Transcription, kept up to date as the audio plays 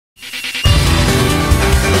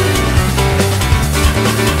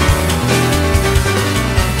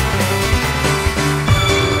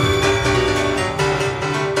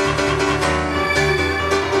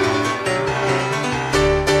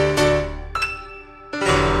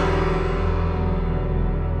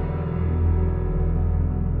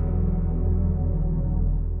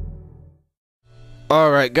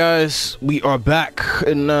Alright guys, we are back,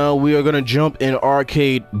 and now we are gonna jump in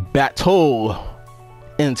arcade battle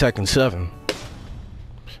in Tekken 7.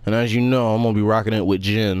 And as you know, I'm gonna be rocking it with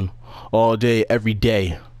Jin all day, every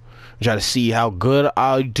day. Try to see how good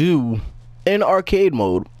I do in arcade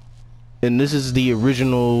mode. And this is the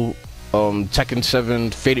original Tekken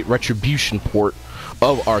 7 Fated Retribution port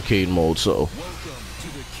of arcade mode, so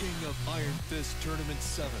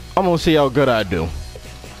I'm gonna see how good I do.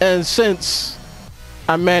 And since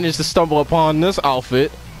I managed to stumble upon this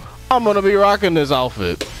outfit, I'm gonna be rocking this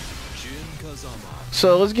outfit. Jin Kazama.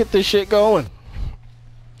 So let's get this shit going.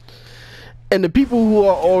 And the people who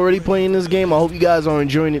are already playing this game, I hope you guys are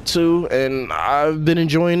enjoying it too. And I've been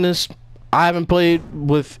enjoying this. I haven't played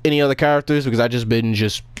with any other characters because I just been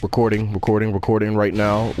recording right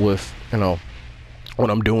now with, you know, what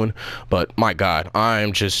I'm doing. But my god,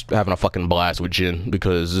 I'm just having a fucking blast with Jin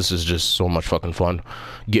because this is just so much fucking fun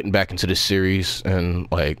getting back into this series. And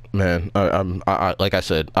like, man, I like I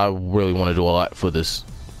said, I really want to do a lot for this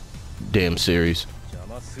damn series.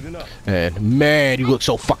 And man, you look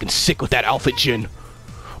so fucking sick with that outfit, Jin.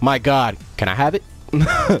 My god, can I have it?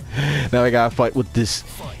 Now I gotta fight with this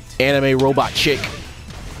anime robot chick.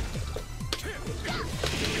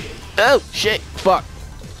 Oh shit, fuck.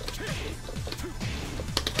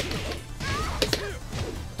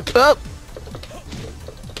 Up.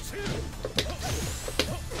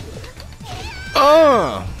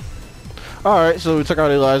 Alright, so we took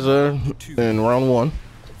out Eliza in round 1.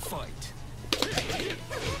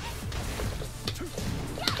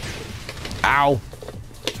 Ow.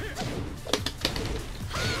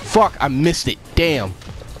 Fuck, I missed it. Damn.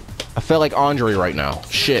 I felt like Andre right now.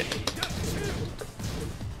 Shit.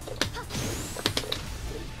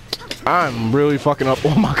 I'm really fucking up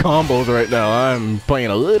all my combos right now. I'm playing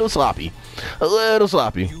a little sloppy. A little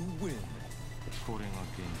sloppy.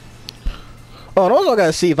 Oh, and also I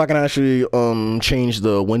gotta see if I can actually change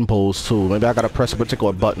the win pose too. Maybe I gotta press a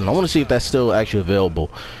particular button. I want to see if that's still actually available.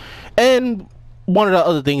 And one of the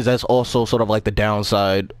other things that's also sort of like the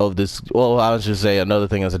downside of this, well, I was just say another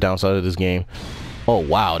thing that's a downside of this game. Oh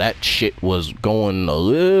wow, that shit was going a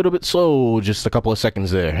little bit slow just a couple of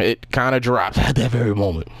seconds there. It kind of dropped at that very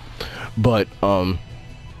moment. But I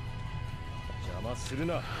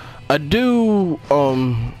do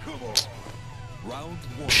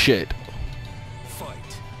shit.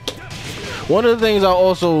 One of the things I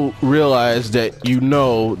also realized that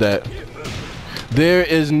that there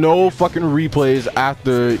is no fucking replays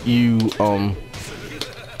after you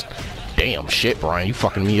damn shit, Brian, you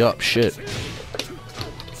fucking me up, shit.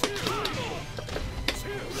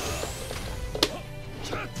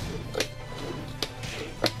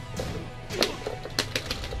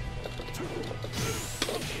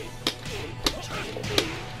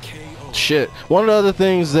 Shit. One of the other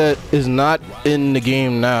things that is not in the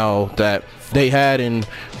game now that they had in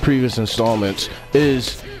previous installments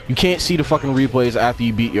is you can't see the fucking replays after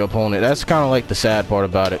you beat your opponent. That's kind of like the sad part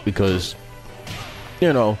about it because,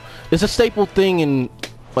 you know, it's a staple thing in,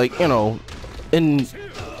 like, you know, in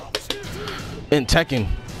Tekken.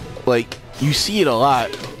 Like, you see it a lot.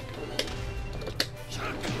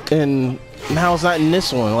 And now it's not in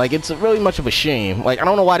this one. Like, it's really much of a shame. Like, I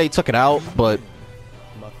don't know why they took it out, but,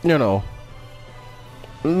 you know,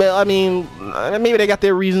 I mean, maybe they got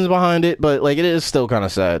their reasons behind it, but like it is still kind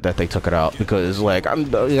of sad that they took it out because like I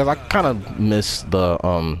kind of miss the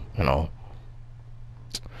you know,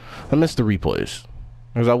 I miss the replays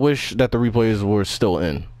because I wish that the replays were still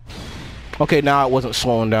in. Okay, now it wasn't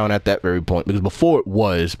slowing down at that very point because before it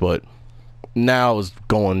was, but now it's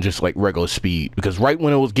going just like regular speed because right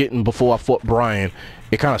when it was getting before I fought Brian,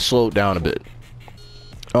 it kind of slowed down a bit.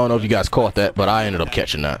 I don't know if you guys caught that, but I ended up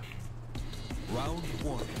catching that.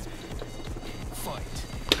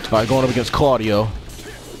 Alright, going up against Claudio,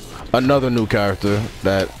 another new character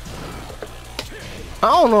that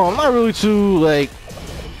I don't know. I'm not really too like.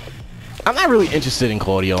 I'm not really interested in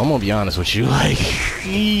Claudio. I'm gonna be honest with you. Like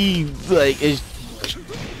he is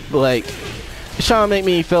like it's trying to make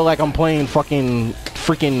me feel like I'm playing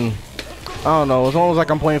freaking. I don't know. It's almost like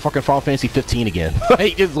I'm playing fucking Final Fantasy 15 again.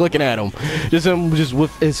 Like just looking at him, just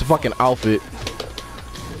with his fucking outfit.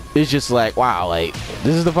 It's just like wow. Like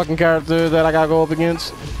this is the fucking character that I gotta go up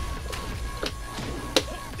against.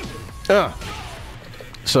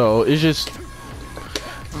 So it's just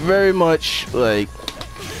very much like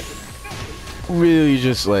really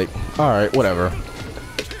just like alright, whatever.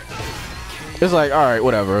 It's like alright,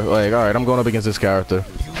 whatever. Like alright, I'm going up against this character.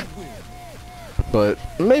 But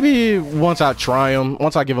maybe once I try him,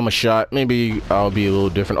 once I give him a shot, maybe I'll be a little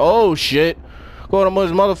different. Oh shit. Going to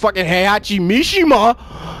his motherfucking Heihachi Mishima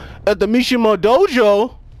at the Mishima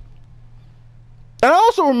Dojo. And I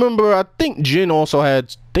also remember, I think Jin also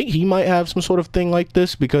had, he might have some sort of thing like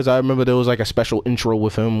this, because I remember there was like a special intro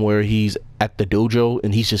with him where he's at the dojo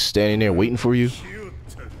and he's just standing there waiting for you.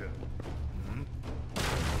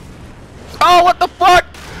 Oh, what the fuck?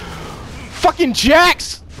 Fucking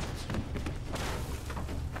Jax!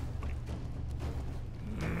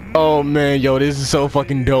 Oh man, yo, this is so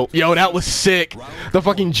fucking dope. Yo, that was sick. The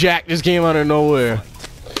fucking Jack just came out of nowhere.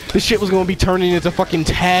 This shit was gonna be turning into fucking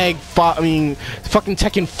fucking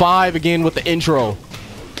Tekken 5 again with the intro.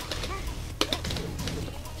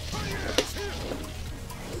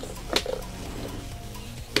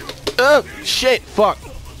 Oh, shit, fuck.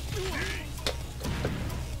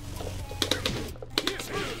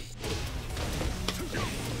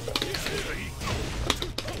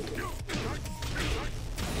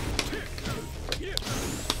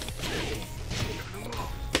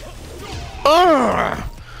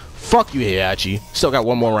 Fuck you, Heihachi. Still got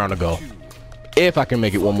one more round to go. If I can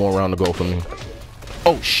make it one more round to go for me.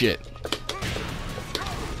 Oh, shit.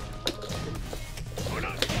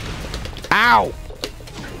 Ow!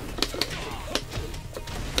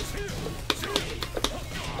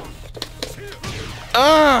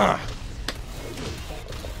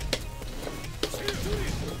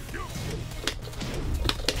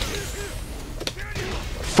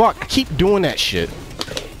 Fuck, I keep doing that shit.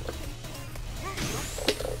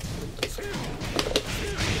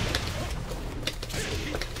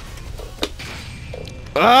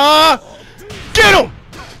 Get him!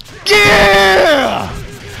 Yeah!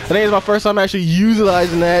 I think it's my first time actually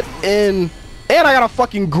utilizing that, and I got a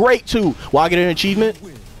fucking great too. Will I get an achievement?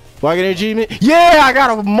 Will I get an achievement? Yeah, I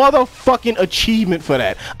got a motherfucking achievement for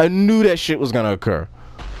that. I knew that shit was gonna occur.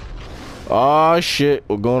 Oh shit,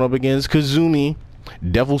 we're going up against Kazumi,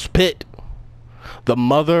 Devil's Pit, the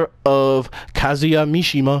mother of Kazuya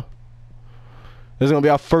Mishima. This is gonna be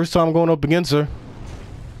our first time going up against her.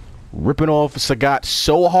 Ripping off Sagat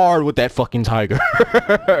so hard with that fucking tiger.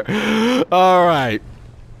 Alright.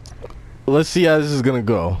 Let's see how this is gonna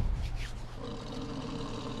go.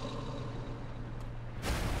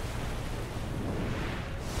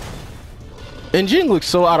 And Jin looks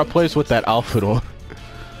so out of place with that outfit on.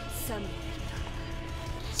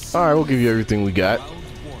 Alright, we'll give you everything we got.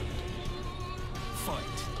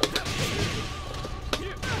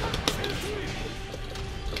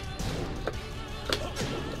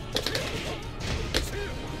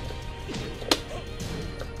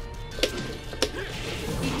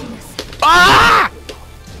 Ah!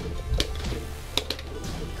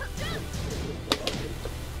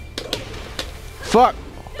 Fuck.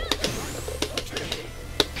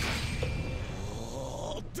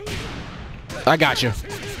 I got you.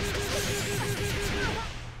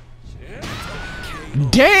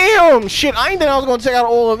 Damn! Shit, I ain't think I was gonna take out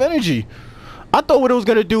all of energy. I thought what it was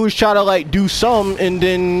gonna do is try to like do some, and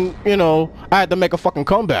then, you know, I had to make a fucking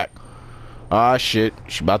comeback. Ah shit,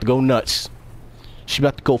 she about to go nuts. She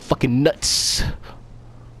about to go fucking nuts.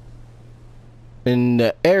 And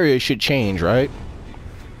the area should change, right?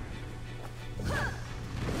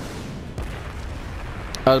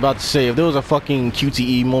 I was about to say, if there was a fucking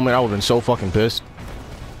QTE moment, I would've been so fucking pissed.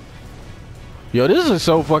 Yo, this is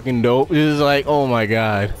so fucking dope. This is like, oh my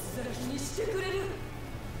god.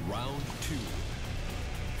 Round 2.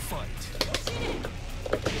 Fight.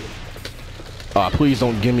 Ah, please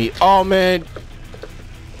don't give me. Oh man.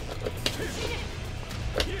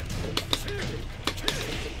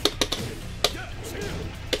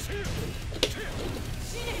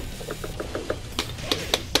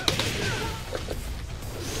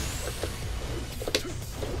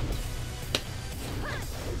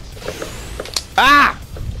 Ah!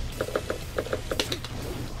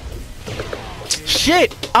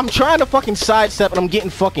 Shit! I'm trying to fucking sidestep and I'm getting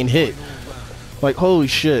fucking hit. Like, holy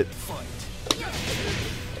shit.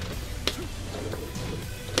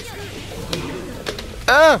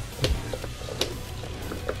 Ah!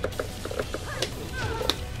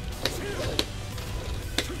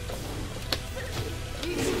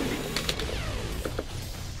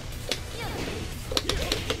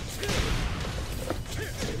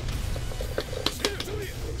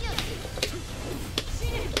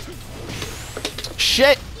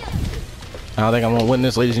 Shit! I don't think I'm gonna win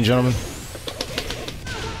this, ladies and gentlemen.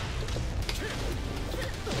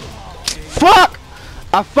 Fuck!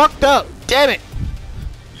 I fucked up. Damn it!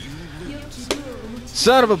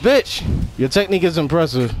 Son of a bitch! Your technique is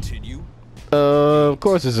impressive. Of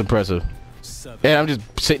course it's impressive. And I'm just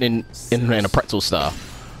sitting in a pretzel style.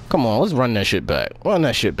 Come on, let's run that shit back. Run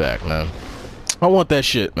that shit back, man. I want that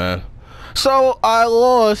shit, man. So I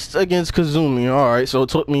lost against Kazumi. Alright, so it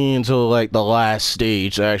took me until like the last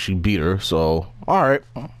stage to actually beat her. So All right.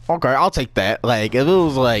 Okay, I'll take that. Like, if it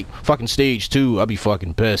was like fucking stage 2, I'd be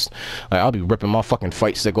fucking pissed. Like, I'll be ripping my fucking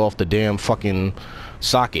fight stick off the damn fucking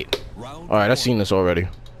socket. All right, I've seen this already.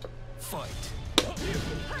 Fight.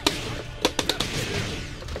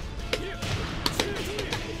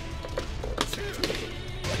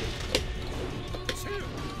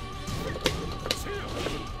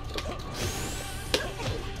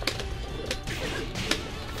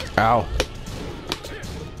 Ow.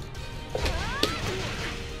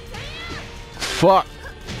 Fuck.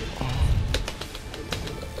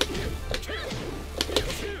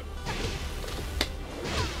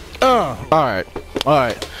 Alright.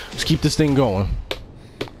 Alright. Let's keep this thing going.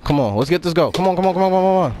 Come on, let's get this go. Come on, come on, come on, come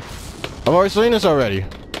on, come on. I've already seen this already.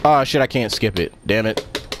 Ah, shit, I can't skip it. Damn it.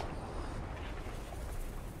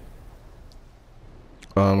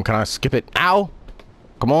 Can I skip it? Ow!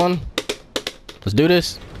 Come on. Let's do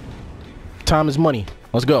this. Time is money.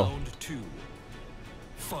 Let's go. Round 2.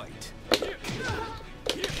 Fight.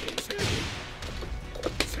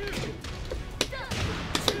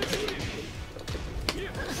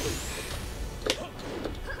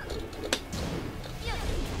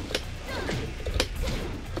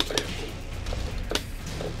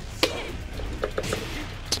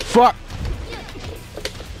 Fuck!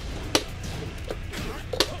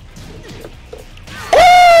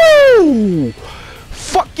 Ooh!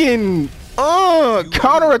 Fucking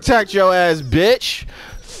counterattack your ass, bitch.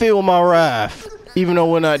 Feel my wrath. Even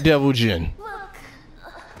though we're not Devil Jin.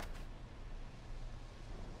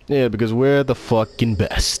 Yeah, because we're the fucking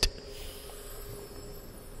best.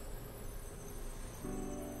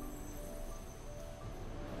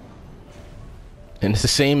 And it's the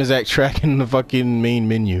same exact track in the fucking main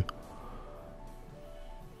menu.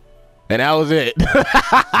 And that was it.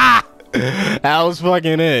 That was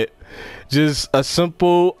fucking it. Just a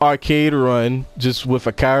simple arcade run, just with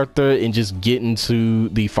a character and just getting to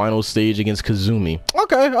the final stage against Kazumi.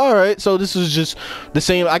 Okay, alright. So this is just the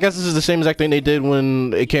same. I guess this is the same exact thing they did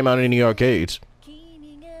when it came out in the arcades.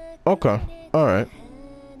 Okay, alright.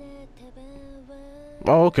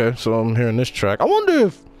 Oh, okay. So I'm hearing this track. I wonder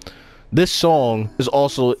if this song is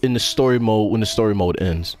also in the story mode when the story mode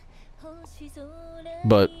ends.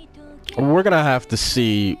 But we're gonna have to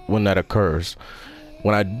see when that occurs.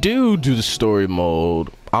 When I do the story mode,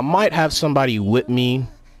 I might have somebody with me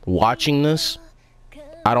watching this.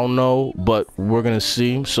 I don't know, but we're gonna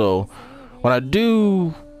see. So when I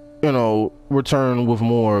do, you know, return with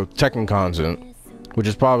more Tekken content, which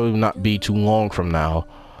is probably not be too long from now,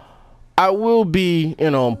 I will be, you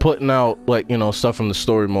know, putting out, like, you know, stuff from the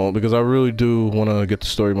story mode, because I really do want to get the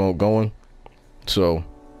story mode going. So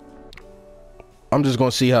I'm just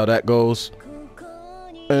gonna see how that goes.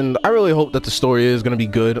 And I really hope that the story is going to be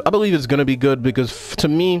good. I believe it's going to be good because, to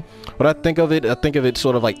me, when I think of it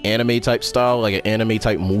sort of like anime type style, like an anime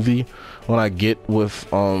type movie. When I get with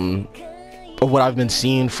what I've been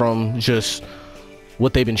seeing from just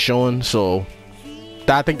what they've been showing. So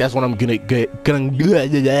I think that's what I'm gonna get. That's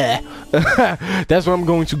what I'm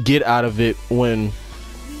going to get out of it when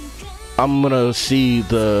I'm gonna see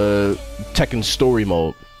the Tekken story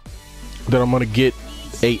mode. That I'm gonna get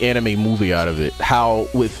a anime movie out of it. How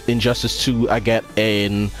with Injustice 2 I got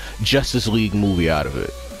an Justice League movie out of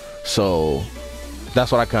it. So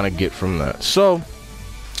that's what I kind of get from that. So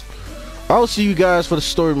I'll see you guys for the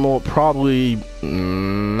story mode probably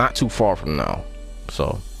not too far from now.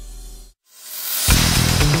 So